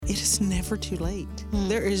it is never too late.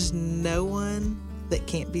 There is no one that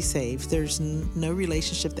can't be saved. There's no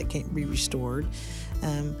relationship that can't be restored.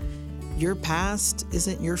 Your past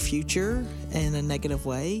isn't your future in a negative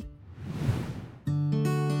way.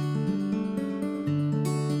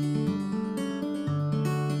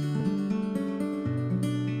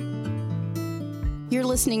 You're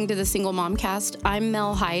listening to the Single Mom Cast. I'm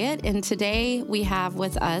Mel Hyatt, and today we have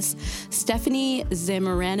with us Stephanie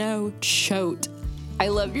Zamorano-Choate. I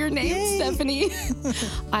love your name, Yay. Stephanie.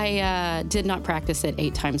 I did not practice it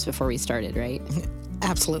 8 times before we started, right?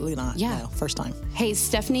 Absolutely not. Yeah. No, first time. Hey,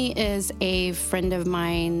 Stephanie is a friend of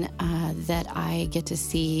mine that I get to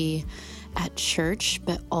see at church,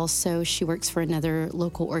 but also she works for another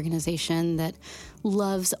local organization that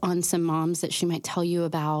loves on some moms that she might tell you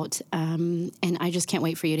about. And I just can't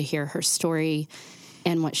wait for you to hear her story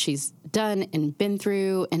and what she's done and been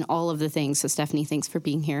through and all of the things. So, Stephanie, thanks for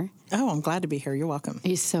being here. Oh, I'm glad to be here. You're welcome. Are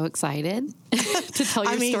you so excited to tell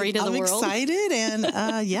your story to the world? I'm excited,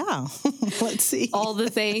 and yeah, let's see. All the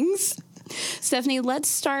things. Stephanie, let's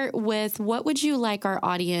start with, what would you like our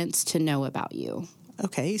audience to know about you?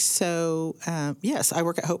 Okay, so yes, I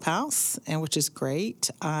work at HopeHouse, and which is great.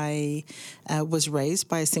 I was raised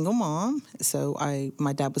by a single mom, so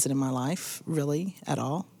my dad wasn't in my life really at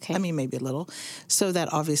all. Okay. I mean, maybe a little. So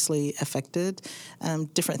that obviously affected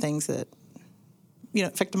different things that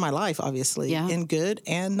affected my life, obviously, in good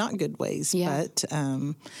and not good ways. Yeah. But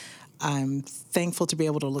I'm thankful to be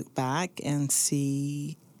able to look back and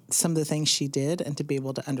see some of the things she did and to be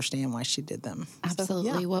able to understand why she did them.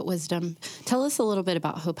 Absolutely. So, yeah. What wisdom. Tell us a little bit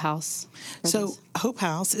about HopeHouse. So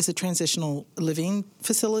HopeHouse is a transitional living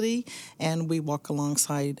facility, and we walk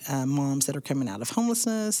alongside moms that are coming out of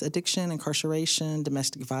homelessness, addiction, incarceration,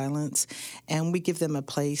 domestic violence, and we give them a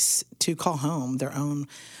place to call home, their own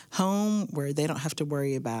home where they don't have to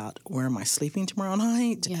worry about where am I sleeping tomorrow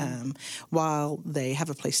night. Yeah. While they have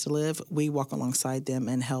a place to live, we walk alongside them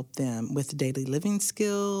and help them with daily living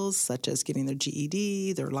skills, such as getting their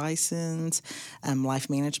GED, their license, life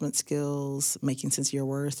management skills, making sense of your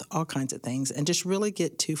worth, all kinds of things, and just really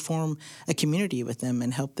get to form a community with them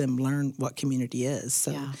and help them learn what community is.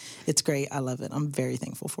 So It's great. I love it. I'm very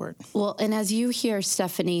thankful for it. Well, and as you hear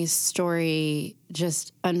Stephanie's story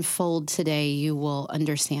just unfold today, you will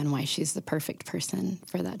understand why she's the perfect person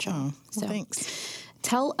for that job. Well, thanks.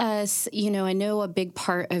 Tell us, I know a big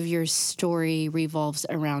part of your story revolves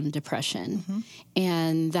around depression,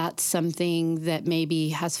 and that's something that maybe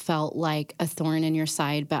has felt like a thorn in your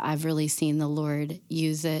side, but I've really seen the Lord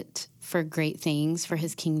use it for great things for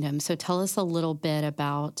his kingdom. So tell us a little bit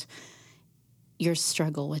about your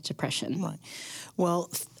struggle with depression. Right. Well,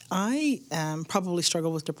 I probably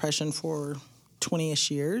struggled with depression for 20-ish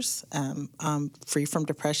years. I'm free from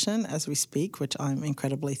depression as we speak, which I'm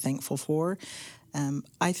incredibly thankful for.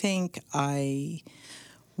 I think I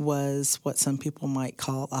was what some people might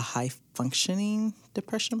call a high-functioning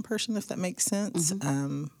depression person, if that makes sense.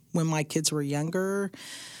 When my kids were younger,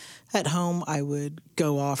 at home, I would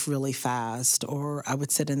go off really fast, or I would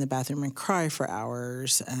sit in the bathroom and cry for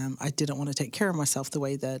hours. I didn't want to take care of myself the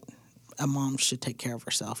way that a mom should take care of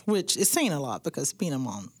herself, which is saying a lot because being a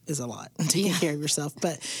mom is a lot, taking care of yourself.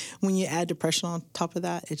 But when you add depression on top of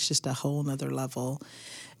that, it's just a whole nother level.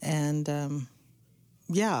 And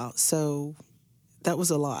so that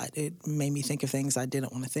was a lot. It made me think of things I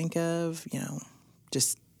didn't want to think of,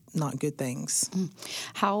 just not good things.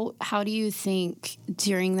 How do you think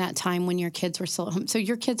during that time when your kids were still at home? So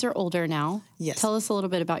your kids are older now. Yes. Tell us a little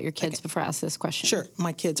bit about your kids before I ask this question. Sure.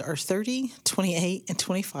 My kids are 30, 28, and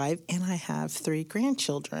 25, and I have 3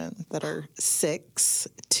 grandchildren that are 6,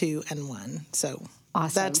 2, and 1. So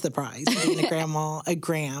awesome. That's the prize. Being a grandma, a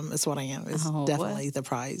gram is what I am, is definitely the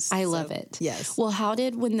prize. I love it. Yes. Well,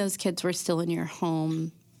 when those kids were still in your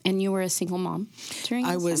home, and you were a single mom during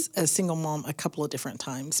this I was a single mom a couple of different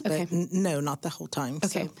times, but no, not the whole time.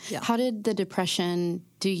 Okay. So, yeah. How did the depression,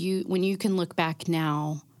 when you can look back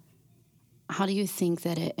now, how do you think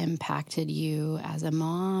that it impacted you as a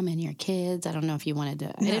mom and your kids? I don't know if you wanted to,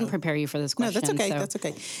 I didn't prepare you for this question. No, that's okay. That's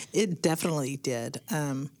okay. It definitely did.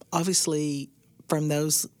 Obviously, from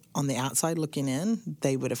those on the outside looking in,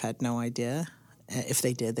 they would have had no idea. If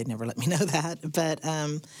they did, they'd never let me know that. But,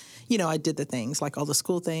 I did the things, like all the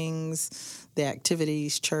school things, the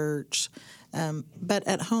activities, church. But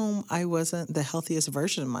at home, I wasn't the healthiest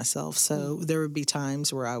version of myself. So there would be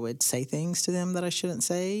times where I would say things to them that I shouldn't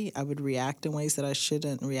say. I would react in ways that I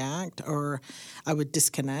shouldn't react, or I would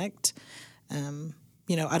disconnect. I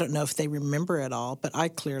don't know if they remember it all, but I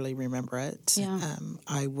clearly remember it. Yeah.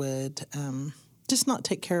 I would just not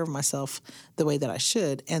take care of myself the way that I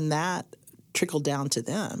should. And that trickled down to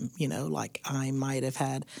them, like I might have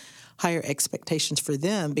had higher expectations for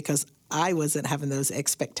them because I wasn't having those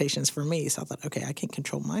expectations for me. So I thought, okay, I can't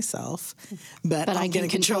control myself, but I'm going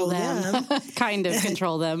to control them. Kind of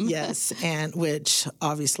control them. Yes, and which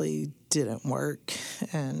obviously didn't work.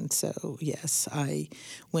 And so, yes, I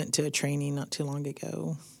went to a training not too long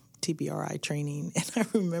ago, TBRI training, and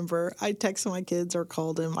I remember I texted my kids or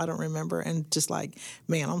called them, I don't remember, and just like,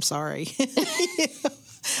 man, I'm sorry.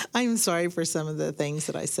 I'm sorry for some of the things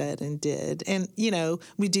that I said and did. And,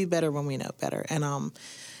 we do better when we know better. And,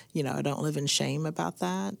 I don't live in shame about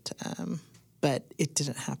that. But it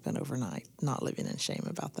didn't happen overnight, not living in shame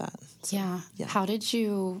about that. So, yeah. How did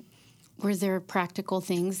you, were there practical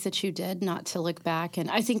things that you did not to look back?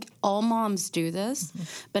 And I think all moms do this,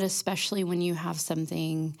 but especially when you have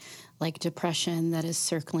something like depression that is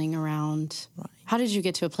circling around. Right. How did you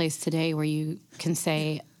get to a place today where you can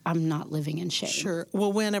say, I'm not living in shame? Sure.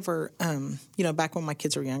 Well, whenever, back when my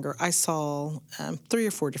kids were younger, I saw 3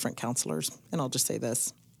 or 4 different counselors, and I'll just say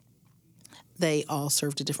this. They all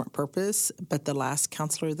served a different purpose, but the last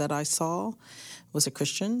counselor that I saw was a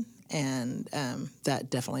Christian, and that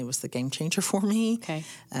definitely was the game changer for me,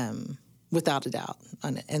 without a doubt.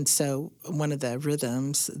 And so one of the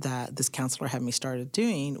rhythms that this counselor had me started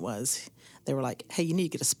doing was they were like, hey, you need to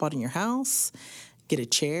get a spot in your house, get a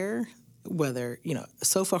chair, whether,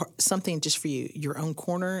 sofa, something just for you, your own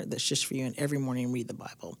corner that's just for you, and every morning read the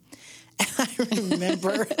Bible. And I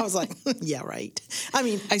remember, I was like, yeah, right. I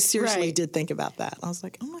mean, I seriously did think about that. I was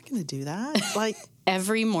like, I'm not going to do that. Like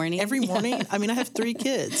every morning? Every morning. I mean, I have 3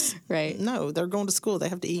 kids. Right. No, they're going to school. They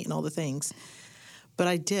have to eat and all the things. But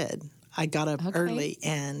I did. I got up early,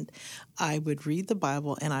 and I would read the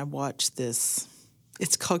Bible, and I watched this.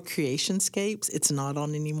 It's called Creationscapes. It's not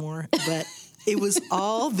on anymore, but it was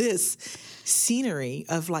all this scenery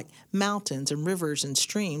of like mountains and rivers and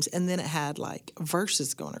streams, and then it had like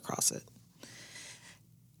verses going across it.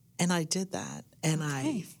 And I did that, and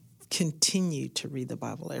I continued to read the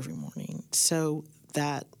Bible every morning. So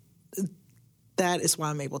that is why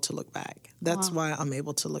I'm able to look back. That's why I'm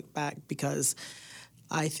able to look back, because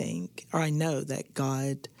I think, or I know that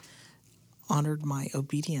God honored my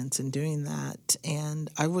obedience in doing that, and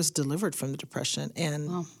I was delivered from the depression,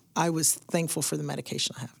 and I was thankful for the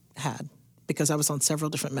medication I had, because I was on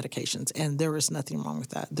several different medications, and there was nothing wrong with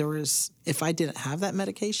that. If I didn't have that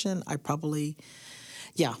medication, I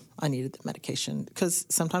needed the medication, because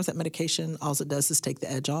sometimes that medication, all it does is take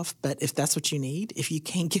the edge off. But if that's what you need, if you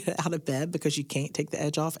can't get out of bed because you can't take the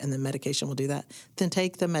edge off and the medication will do that, then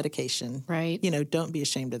take the medication. Right. Don't be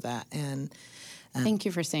ashamed of that. And thank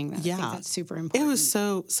you for saying that. Yeah. I think that's super important. It was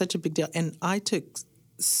such a big deal. And I took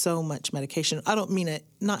so much medication. I don't mean it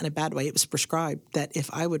not in a bad way. It was prescribed that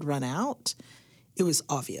if I would run out, it was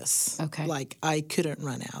obvious. Okay. Like I couldn't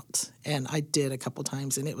run out. And I did a couple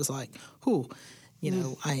times, and it was like,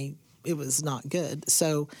 it was not good.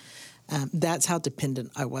 So that's how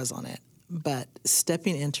dependent I was on it. But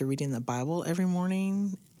stepping into reading the Bible every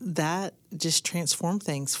morning, that just transformed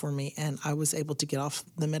things for me. And I was able to get off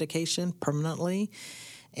the medication permanently.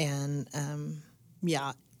 And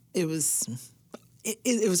it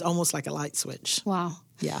was almost like a light switch. Wow.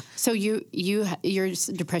 Yeah. So your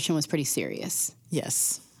depression was pretty serious.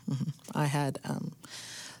 Yes. Mm-hmm. I had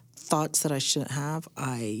thoughts that I shouldn't have.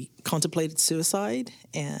 I contemplated suicide,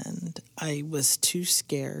 and I was too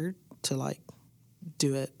scared to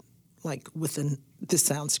do it this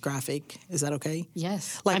sounds graphic. Is that okay?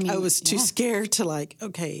 Yes. I was too scared to I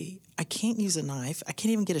can't use a knife. I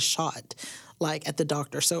can't even get a shot at the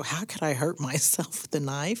doctor. So how could I hurt myself with a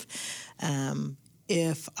knife?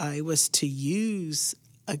 If I was to use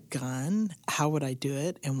a gun, how would I do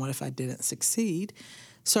it? And what if I didn't succeed?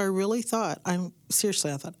 So I really thought, I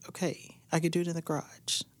thought, okay, I could do it in the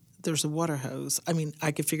garage. There's a water hose. I mean,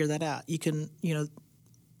 I could figure that out. You can, I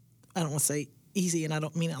don't want to say easy, and I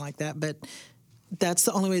don't mean it like that, but that's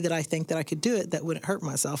the only way that I think that I could do it that wouldn't hurt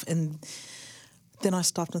myself. And then I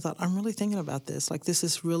stopped and thought, I'm really thinking about this. This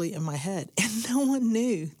is really in my head. And no one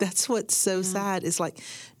knew. That's what's so sad, is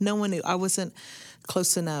no one knew. I wasn't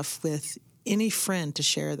close enough with any friend to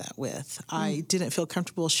share that with. I didn't feel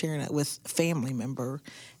comfortable sharing it with a family member.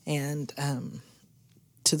 And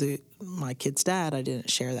to my kid's dad, I didn't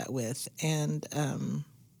share that with. And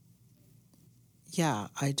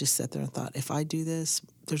I just sat there and thought, if I do this,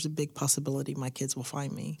 there's a big possibility my kids will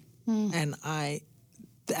find me. And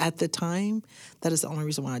at the time, that is the only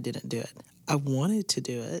reason why I didn't do it. I wanted to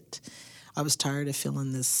do it. I was tired of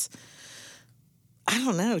feeling this, I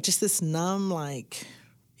don't know, just this numb, I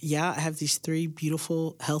have these 3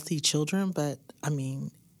 beautiful, healthy children, but I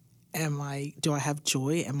mean, do I have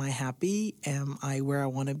joy? Am I happy? Am I where I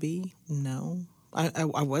want to be? No,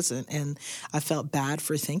 I wasn't. And I felt bad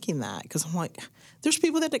for thinking that, because I'm like, there's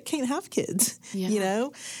people that can't have kids,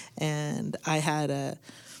 And I had a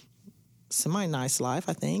semi-nice life,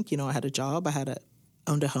 I think. I had a job. I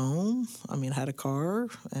owned a home. I had a car.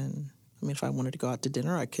 And, if I wanted to go out to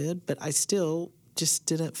dinner, I could. But I still just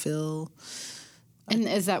didn't feel... And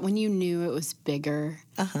is that when you knew it was bigger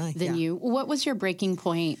than you? What was your breaking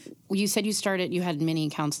point? You said you had many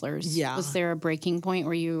counselors. Yeah. Was there a breaking point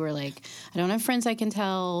where you were like, I don't have friends I can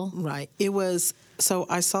tell? Right. It was, so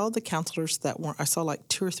I saw the counselors I saw like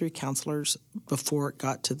 2 or 3 counselors before it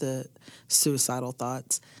got to the suicidal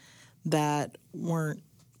thoughts that weren't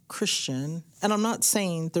Christian. And I'm not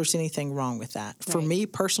saying there's anything wrong with that. Right. For me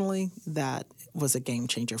personally, that was a game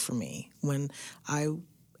changer for me.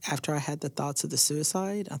 After I had the thoughts of the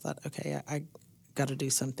suicide, I thought, okay, I got to do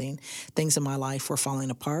something. Things in my life were falling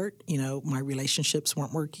apart. My relationships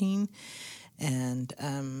weren't working. And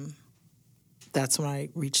that's when I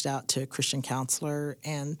reached out to a Christian counselor,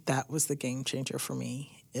 and that was the game changer for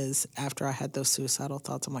me. Is after I had those suicidal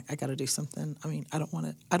thoughts, I'm like, I got to do something. I don't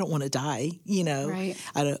want to die, Right.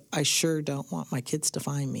 I sure don't want my kids to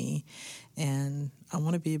find me, and I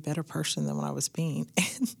want to be a better person than what I was being.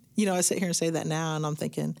 And, I sit here and say that now, and I'm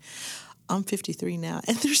thinking, I'm 53 now,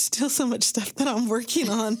 and there's still so much stuff that I'm working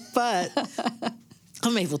on, but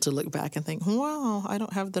I'm able to look back and think, wow, I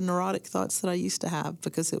don't have the neurotic thoughts that I used to have,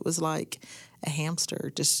 because it was like a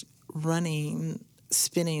hamster just running,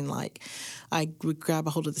 spinning. Like I would grab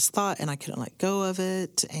a hold of this thought and I couldn't let go of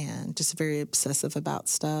it, and just very obsessive about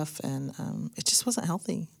stuff. And it just wasn't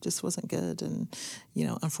healthy, just wasn't good. And,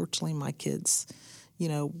 unfortunately my kids,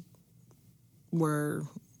 were,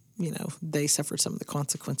 they suffered some of the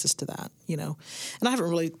consequences to that, And I haven't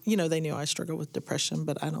really, they knew I struggled with depression,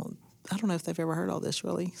 but I don't know if they've ever heard all this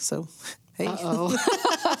really. So, hey. Uh-oh.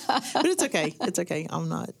 But it's okay. It's okay.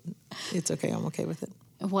 It's okay. I'm okay with it.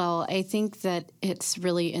 Well, I think that it's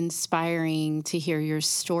really inspiring to hear your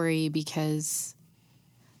story, because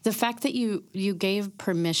the fact that you gave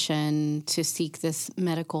permission to seek this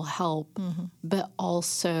medical help, but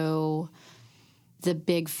also the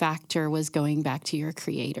big factor was going back to your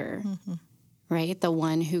Creator, right? The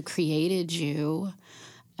one who created you,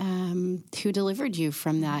 who delivered you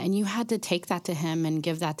from that. And you had to take that to Him and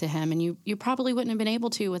give that to Him. And you probably wouldn't have been able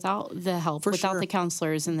to without the help, without the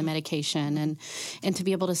counselors and the medication, and to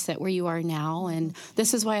be able to sit where you are now. And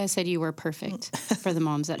this is why I said you were perfect for the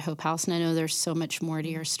moms at HopeHouse. And I know there's so much more to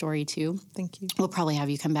your story too. Thank you. We'll probably have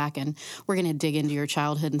you come back, and we're going to dig into your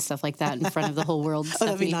childhood and stuff like that in front of the whole world. Oh,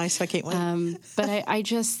 that'd be nice. I can't wait. But I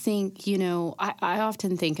just think, I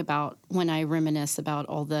often think about when I reminisce about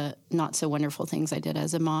all the not so wonderful things I did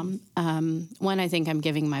as a mom. One, I think I'm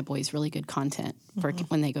giving my boys really good content for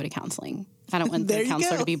when they go to counseling. I don't want the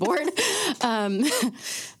counselor to be bored.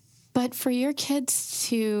 But for your kids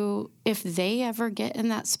to, if they ever get in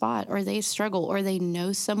that spot, or they struggle, or they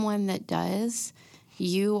know someone that does,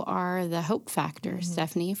 you are the hope factor,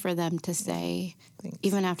 Stephanie, for them to say,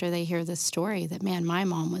 even after they hear this story, that, man, my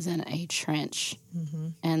mom was in a trench,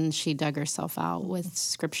 and she dug herself out with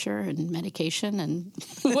scripture and medication and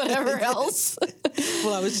whatever else.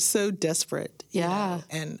 Well, I was just so desperate. Yeah.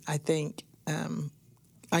 And I think,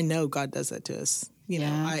 I know God does that to us.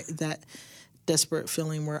 That desperate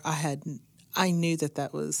feeling where I knew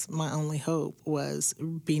that was my only hope, was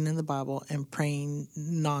being in the Bible and praying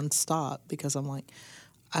nonstop, because I'm like,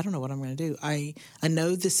 I don't know what I'm going to do. I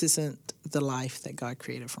know this isn't the life that God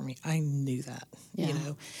created for me. I knew that,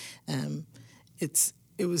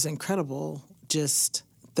 it was incredible. Just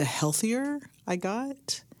the healthier I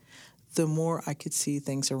got, the more I could see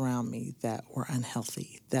things around me that were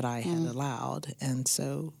unhealthy that I had allowed. And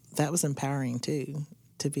so that was empowering too,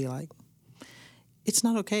 to be like, it's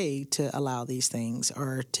not okay to allow these things,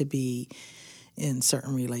 or to be in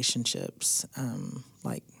certain relationships.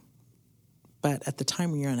 But at the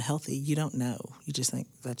time when you're unhealthy, you don't know. You just think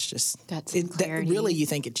that's really, you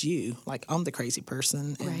think it's you. Like, I'm the crazy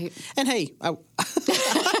person. And, right. And hey, I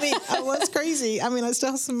was crazy. I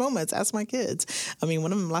still have some moments. Ask my kids.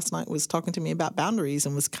 One of them last night was talking to me about boundaries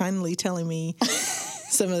and was kindly telling me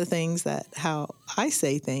some of the things how I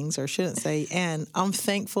say things or shouldn't say. And I'm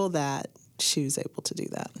thankful that she was able to do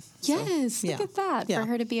that. Yes, so, look at that. For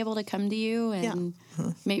her to be able to come to you, and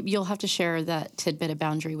maybe you'll have to share that tidbit of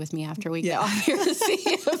boundary with me after we get off here to see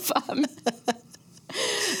if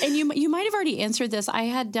and you might have already answered this.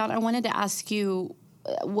 I wanted to ask you,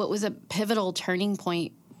 what was a pivotal turning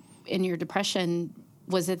point in your depression?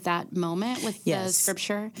 Was it that moment with the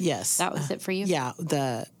scripture? Yes. That was it for you? Yeah.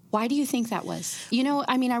 Why do you think that was?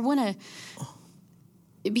 I want to...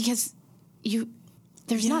 because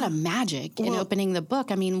there's not a magic in opening the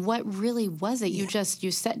book. I mean, what really was it?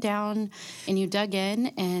 You sat down and you dug in,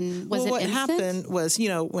 and was it instant? What happened was,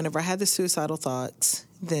 whenever I had the suicidal thoughts,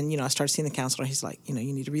 then, I started seeing the counselor. He's like, you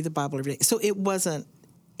need to read the Bible every day. So it wasn't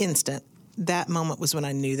instant. That moment was when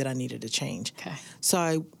I knew that I needed to change. Okay. So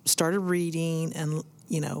I started reading, and,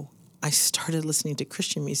 I started listening to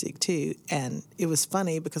Christian music too. And it was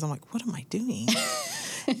funny because I'm like, what am I doing?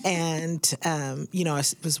 And, I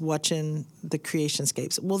was watching the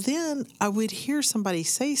creationscapes. Well, then I would hear somebody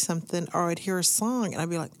say something, or I'd hear a song, and I'd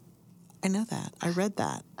be like, I know that. I read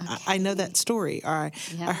that. Okay. I know that story, or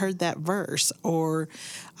I heard that verse. Or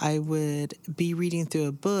I would be reading through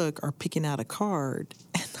a book or picking out a card,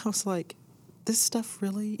 and I was like, this stuff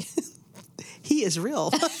really, he is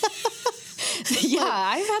real. Yeah,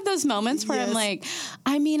 I've had those moments where I'm like,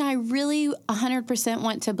 I really 100%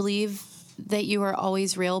 want to believe that you are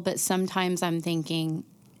always real, but sometimes I'm thinking,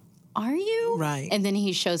 are you? Right. And then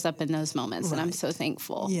he shows up in those moments, and I'm so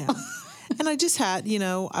thankful. Yeah. And I just had,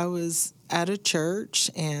 I was at a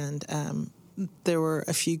church, and there were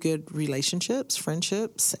a few good relationships,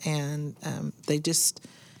 friendships, and they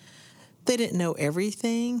didn't know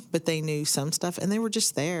everything, but they knew some stuff, and they were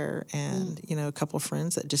just there. And, a couple of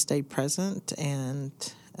friends that just stayed present, and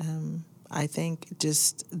I think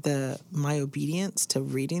just my obedience to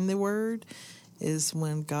reading the Word is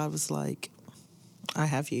when God was like, I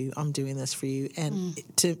have you. I'm doing this for you. And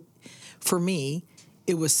for me,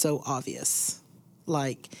 it was so obvious.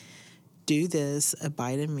 Like, do this,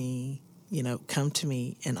 abide in me, come to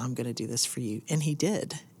me, and I'm going to do this for you. And he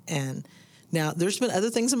did. And now there's been other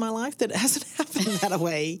things in my life that hasn't happened that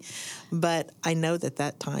way, but I know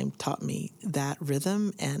that time taught me that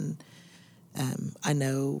rhythm. And I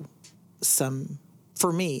know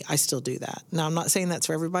for me, I still do that. Now, I'm not saying that's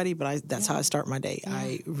for everybody, but that's how I start my day. Yeah.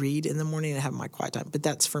 I read in the morning and have my quiet time, but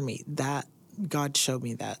that's for me. That God showed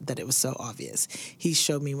me that it was so obvious. He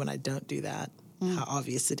showed me when I don't do that, how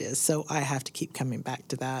obvious it is. So I have to keep coming back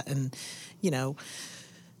to that. And,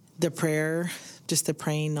 the prayer, just the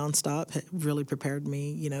praying nonstop really prepared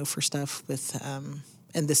me, for stuff with,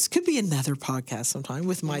 and this could be another podcast sometime,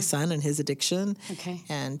 with my son and his addiction. Okay.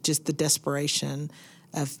 And just the desperation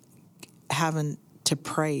of having to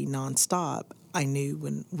pray nonstop. I knew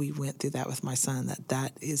when we went through that with my son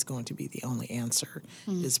that is going to be the only answer,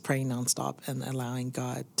 is praying nonstop and allowing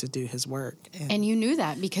God to do his work. And you knew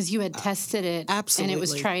that because you had tested it. Absolutely. And it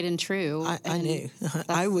was tried and true. I knew.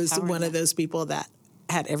 I was one of those people that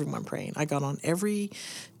had everyone praying. I got on every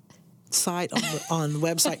site on the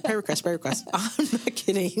website, prayer request. I'm not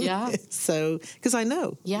kidding. Yeah. So, because I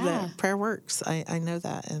know that prayer works. I know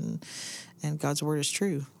that. And God's word is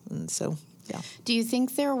true. And so, yeah. Do you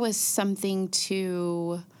think there was something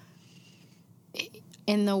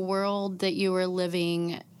in the world that you were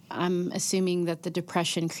living? I'm assuming that the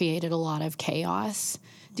depression created a lot of chaos.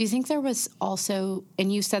 Do you think there was also,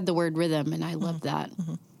 and you said the word rhythm, and I love that.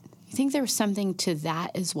 Mm-hmm. You think there was something to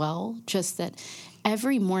that as well? Just that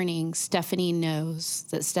every morning Stephanie knows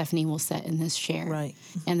that Stephanie will sit in this chair. Right.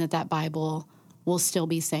 And that Bible will still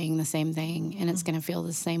be saying the same thing, and it's going to feel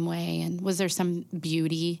the same way. And was there some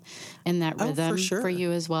beauty in that rhythm for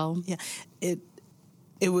you as well? Yeah,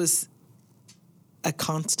 it was a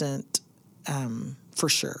constant, for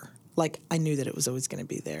sure. Like, I knew that it was always going to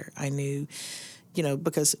be there. I knew,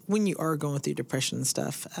 because when you are going through depression and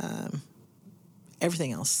stuff,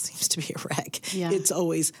 everything else seems to be a wreck. Yeah. It's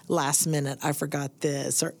always last minute, I forgot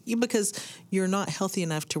this, or because you're not healthy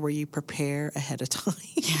enough to where you prepare ahead of time.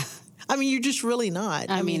 Yeah. I mean, you're just really not.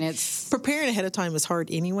 I mean, it's... Preparing ahead of time is hard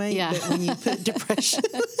anyway, but when you put depression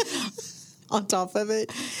on top of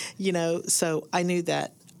it, so I knew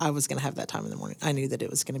that I was going to have that time in the morning. I knew that it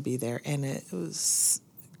was going to be there, and it was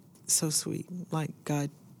so sweet. Like, God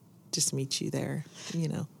just meets you there,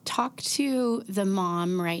 Talk to the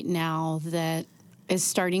mom right now that is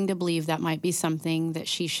starting to believe that might be something that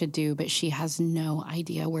she should do, but she has no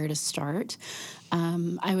idea where to start.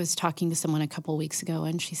 I was talking to someone a couple weeks ago,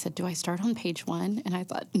 and she said, do I start on page 1? And I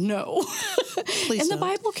thought, no. Please and don't. The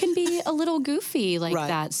Bible can be a little goofy like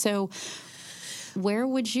that. So where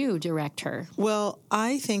would you direct her? Well,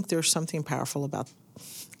 I think there's something powerful about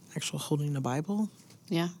actual holding the Bible.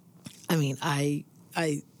 Yeah. I mean, I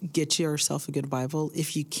get yourself a good Bible.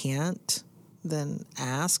 If you can't, then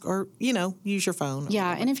ask, or, use your phone.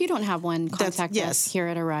 Yeah, and if you don't have one, contact us here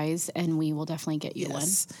at Arise, and we will definitely get you one.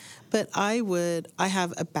 But I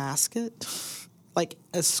have a basket, like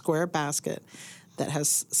a square basket that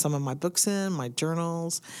has some of my books in, my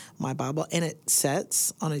journals, my Bible, and it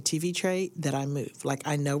sets on a TV tray that I move. Like,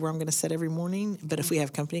 I know where I'm going to sit every morning, but if we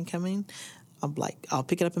have company coming, I'm like, I'll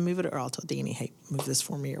pick it up and move it, or I'll tell Danny, hey, move this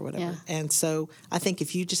for me or whatever. Yeah. And so I think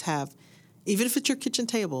if you just have, even if it's your kitchen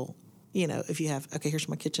table, if you have, okay, here's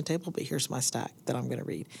my kitchen table, but here's my stack that I'm going to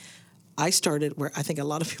read. I started where I think a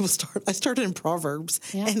lot of people start. I started in Proverbs,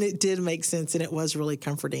 and it did make sense, and it was really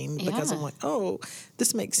comforting because I'm like, oh,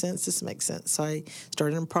 this makes sense. This makes sense. So I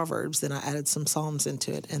started in Proverbs, then I added some Psalms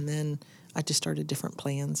into it, and then I just started different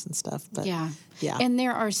plans and stuff. But yeah. And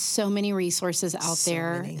there are so many resources out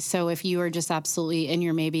there. So if you are just absolutely, and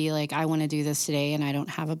you're maybe like, I want to do this today and I don't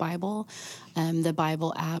have a Bible, the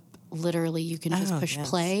Bible app, literally you can just push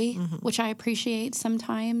play, which I appreciate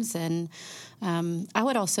sometimes. And I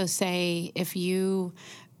would also say if you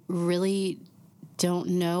really don't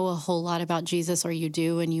know a whole lot about Jesus, or you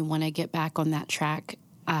do and you want to get back on that track,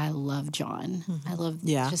 I love John. I love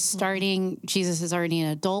just starting. Jesus is already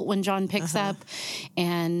an adult when John picks up,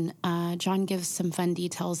 and John gives some fun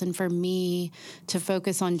details. And for me, to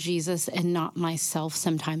focus on Jesus and not myself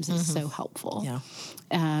sometimes is so helpful. Yeah.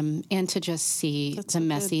 And to just see the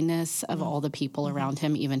messiness of all the people around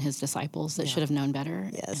him, even his disciples that should have known better.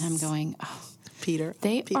 Yes. And I'm going, Peter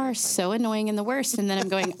are so annoying in the worst. And then I'm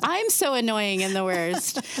going, I'm so annoying in the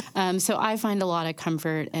worst. So I find a lot of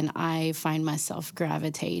comfort, and I find myself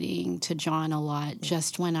gravitating to John a lot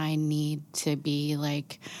just when I need to be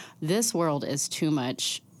like, this world is too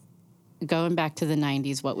much. Going back to the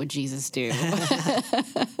 90s, what would Jesus do?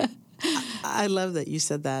 I love that you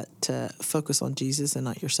said that, to focus on Jesus and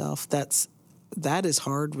not yourself. That is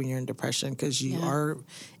hard when you're in depression, because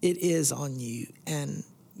it is on you, and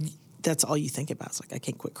that's all you think about. It's like, I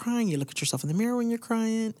can't quit crying. You look at yourself in the mirror when you're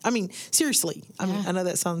crying. I mean, seriously. I mean, I know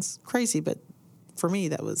that sounds crazy, but for me,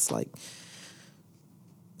 that was like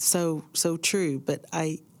so true. But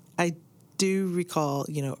I do recall,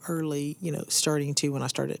 early, starting to, when I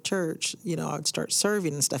started at church, I'd start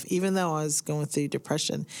serving and stuff, even though I was going through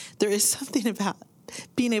depression. There is something about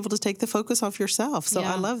being able to take the focus off yourself. So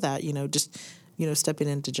I love that, just, stepping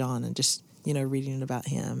into John and just, reading about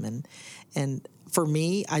him. And for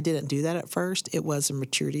me, I didn't do that at first. It was a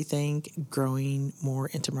maturity thing, growing more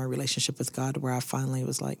into my relationship with God, where I finally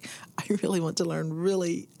was like, I really want to learn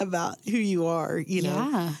really about who you are,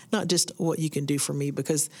 not just what you can do for me,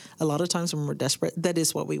 because a lot of times when we're desperate, that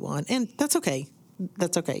is what we want. And that's okay.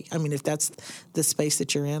 That's okay. I mean, if that's the space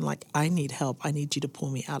that you're in, like, I need help. I need you to pull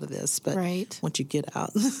me out of this. But once you get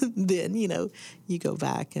out, then, you go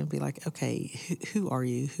back and be like, okay, who are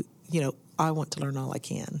you? I want to learn all I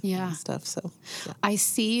can. And stuff. So I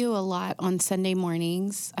see you a lot on Sunday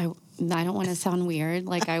mornings. I don't want to sound weird,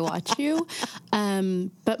 like I watch you.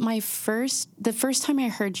 But the first time I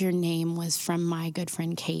heard your name was from my good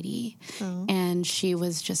friend Katie. And she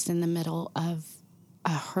was just in the middle of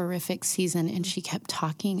a horrific season, and she kept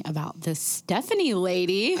talking about this Stephanie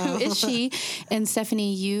lady. Who is she? And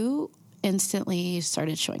Stephanie, you instantly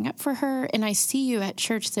started showing up for her. And I see you at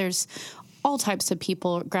church. There's all types of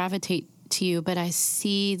people gravitate to you, but I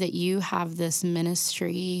see that you have this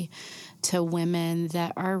ministry to women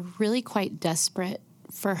that are really quite desperate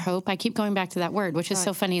for hope. I keep going back to that word, which is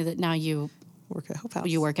so funny that now you work at HopeHouse.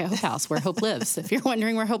 You work at HopeHouse, where hope lives. If you're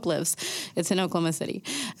wondering where hope lives, it's in Oklahoma City.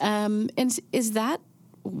 And is that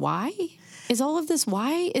why? Is all of this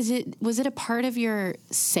why? Was it a part of your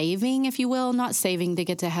saving, if you will? Not saving to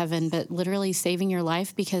get to heaven, but literally saving your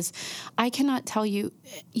life? Because I cannot tell you,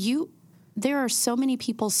 there are so many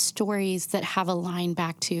people's stories that have a line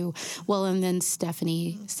back to, well, and then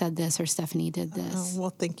Stephanie said this, or Stephanie did this.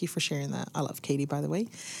 Well, thank you for sharing that. I love Katie, by the way.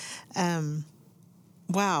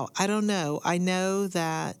 Wow, I don't know. I know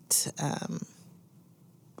that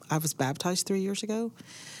I was baptized 3 years ago.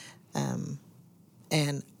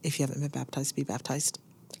 And if you haven't been baptized, be baptized.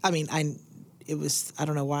 I mean, I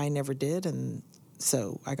don't know why I never did. And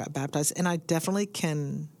so I got baptized. And I definitely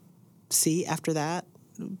can see after that,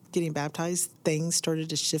 getting baptized, things started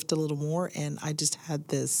to shift a little more. And I just had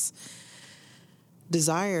this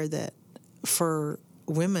desire that for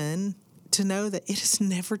women to know that it is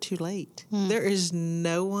never too late. There is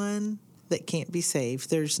no one that can't be saved.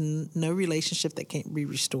 There's no relationship that can't be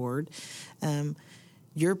restored.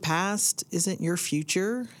 Your past isn't your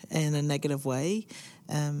future in a negative way.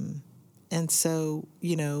 And so,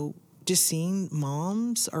 just seeing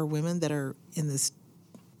moms or women that are in this,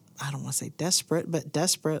 I don't want to say desperate, but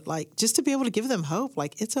desperate, like, just to be able to give them hope,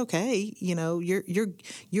 like, it's okay,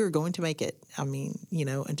 you're going to make it. I mean,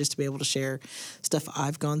 and just to be able to share stuff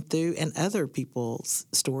I've gone through and other people's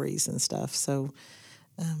stories and stuff. So,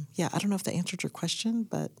 I don't know if that answered your question,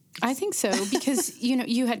 but I think so, because,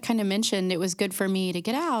 you had kind of mentioned it was good for me to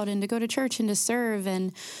get out and to go to church and to serve.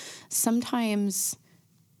 And sometimes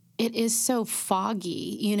it is so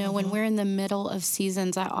foggy. When we're in the middle of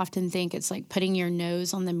seasons, I often think it's like putting your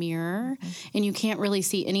nose on the mirror and you can't really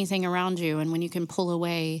see anything around you. And when you can pull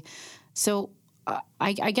away. So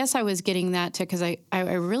I guess I was getting that too, because I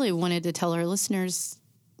really wanted to tell our listeners,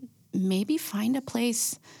 maybe find a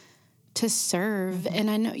place to serve. And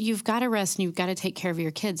I know you've got to rest and you've got to take care of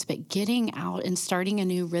your kids, but getting out and starting a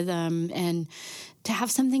new rhythm and to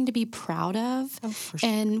have something to be proud of. Oh, for sure.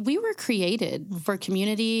 And we were created for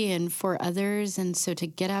community and for others. And so to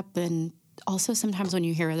get up, and also sometimes when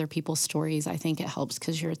you hear other people's stories, I think it helps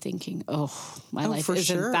because you're thinking, my life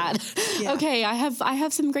isn't bad. Yeah. Okay, I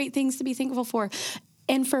have some great things to be thankful for.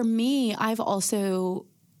 And for me, I've also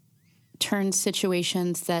turned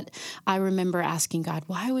situations that I remember asking God,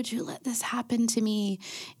 why would you let this happen to me?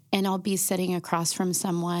 And I'll be sitting across from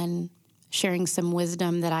someone sharing some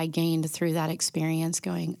wisdom that I gained through that experience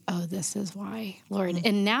going, this is why, Lord.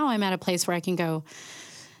 And now I'm at a place where I can go,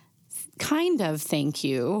 kind of thank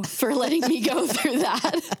you for letting me go through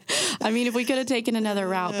that. I mean, if we could have taken another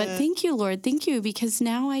route, but thank you, Lord. Thank you. Because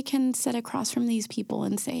now I can sit across from these people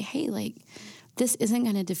and say, hey, this isn't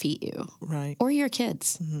going to defeat you. Right. Or your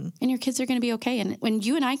kids. And your kids are going to be okay. And when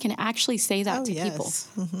you and I can actually say that to people,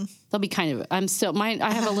 they'll be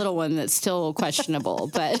I have a little one that's still questionable,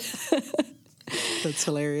 but that's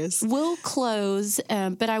hilarious. We'll close,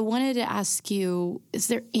 but I wanted to ask you, is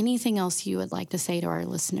there anything else you would like to say to our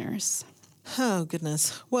listeners? Oh,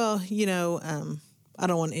 goodness. Well, I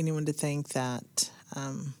don't want anyone to think that,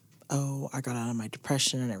 I got out of my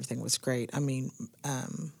depression and everything was great. I mean,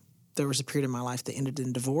 there was a period in my life that ended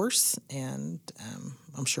in divorce, and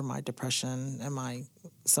I'm sure my depression and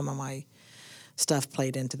some of my stuff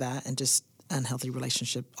played into that, and just unhealthy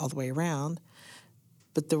relationship all the way around.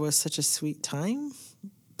 But there was such a sweet time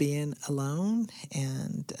being alone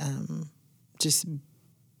and just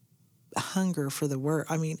hunger for the Word.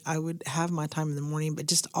 I mean, I would have my time in the morning, but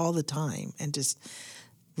just all the time, and just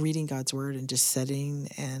reading God's Word and just sitting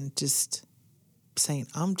and just saying,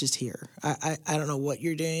 I'm just here. I don't know what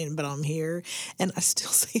you're doing, but I'm here. And I still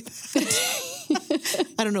say that.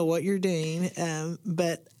 I don't know what you're doing,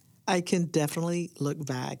 but I can definitely look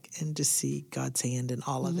back and just see God's hand in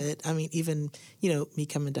all of it. I mean, even, me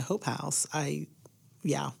coming to HopeHouse,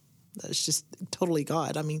 that's just totally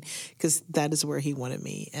God. I mean, because that is where He wanted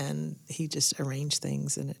me, and He just arranged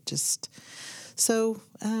things, and it just,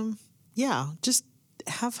 just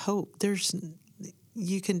have hope.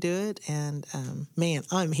 You can do it, and man,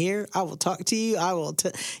 I'm here. I will talk to you. I will,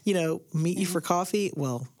 meet you for coffee.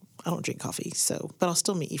 Well, I don't drink coffee, but I'll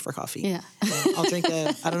still meet you for coffee. Yeah, I'll drink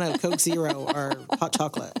Coke Zero or hot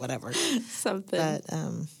chocolate, whatever. Something.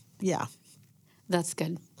 But that's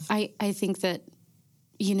good. I think that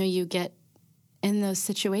you get in those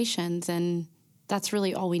situations, and that's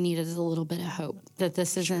really all we need is a little bit of hope that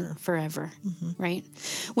this isn't forever, right?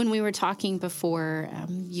 When we were talking before,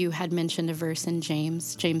 you had mentioned a verse in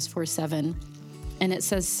James 4:7, and it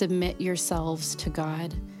says, submit yourselves to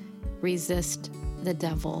God, resist the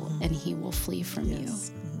devil, and he will flee from you.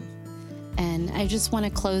 And I just want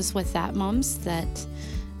to close with that, moms, that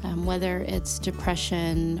whether it's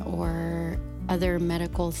depression or other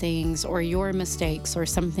medical things or your mistakes or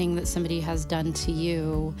something that somebody has done to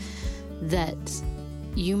you, that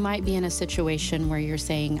you might be in a situation where you're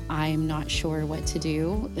saying, I'm not sure what to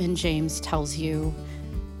do. And James tells you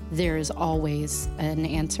there is always an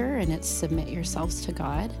answer, and it's submit yourselves to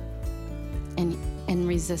God and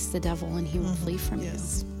resist the devil, and he will flee from you.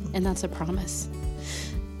 And that's a promise.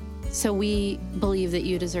 So we believe that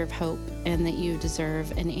you deserve hope and that you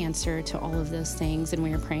deserve an answer to all of those things. And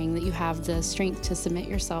we are praying that you have the strength to submit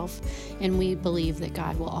yourself. And we believe that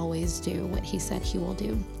God will always do what He said He will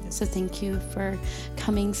do. So thank you for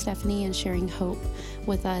coming, Stephanie, and sharing hope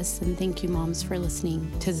with us. And thank you, moms, for listening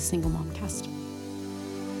to the Single Momcast.